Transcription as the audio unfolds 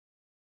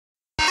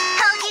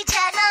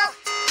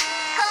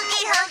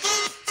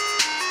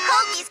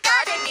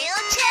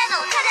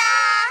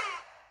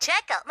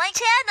Check out my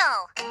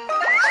channel,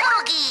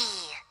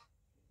 Hoagie.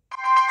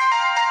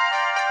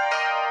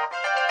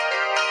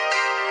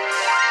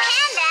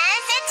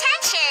 Pandas,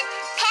 attention!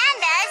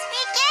 Pandas,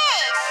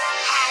 begin!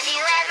 Have you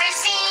ever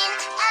seen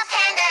a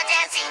panda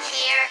dancing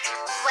here?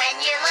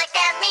 When you look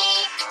at me,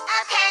 a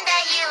panda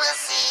you will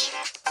see.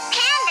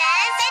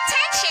 Pandas,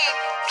 attention!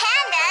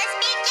 Pandas,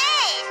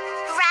 begin!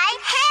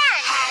 Right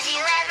hand! Have you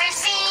ever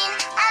seen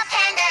a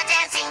panda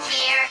dancing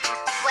here?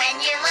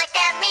 When you look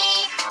at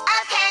me, a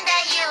panda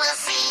you will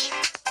see.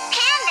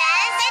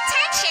 Pandas,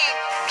 attention!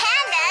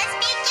 Pandas,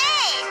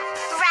 begin!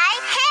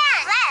 Right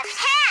hand! Left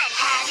hand!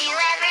 Have you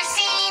ever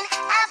seen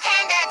a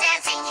panda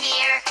dancing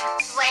here?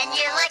 When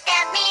you look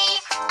at me,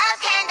 a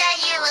panda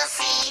you will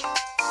see.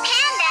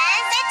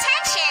 Pandas,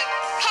 attention!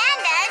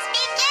 Pandas,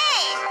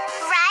 begin!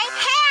 Right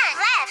hand!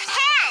 Left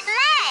hand!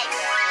 Leg!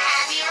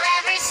 Have you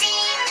ever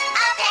seen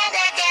a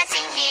panda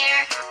dancing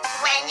here?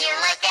 When you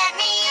look at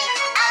me,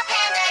 a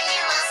panda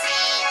you will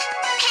see.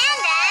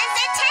 Pandas,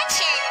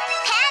 attention!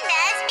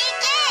 Pandas,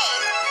 begin!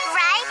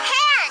 Right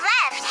hand!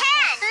 Left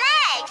hand!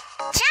 Leg!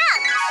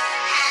 Jump!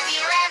 Have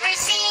you ever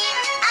seen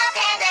a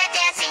panda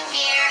dancing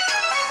here?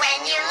 When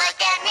you look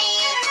at me,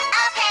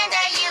 a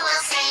panda you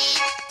will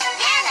see.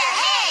 Panda,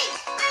 hey!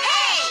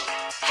 Hey!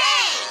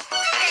 Hey!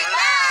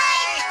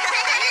 Goodbye!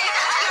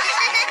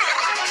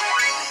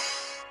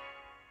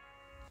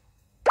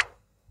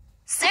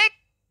 Sir.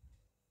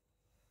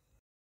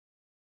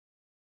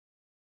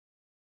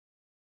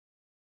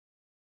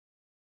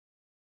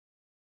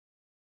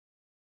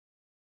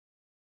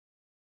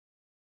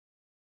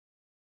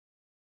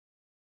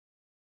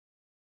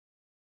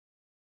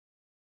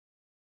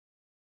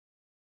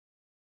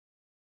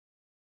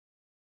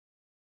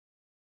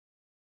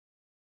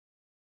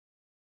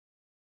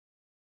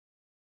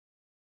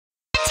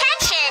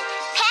 Attention!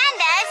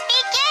 Pandas,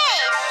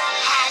 begin!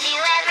 Have you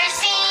ever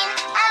seen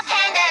a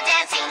panda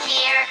dancing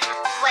here?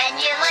 When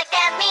you look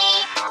at me,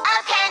 a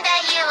panda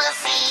you will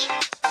see.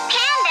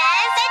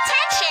 Pandas,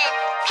 attention!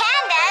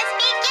 Pandas,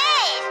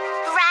 begin!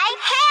 Right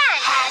hand!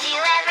 Have you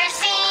ever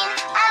seen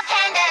a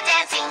panda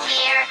dancing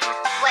here?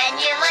 When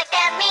you look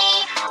at me,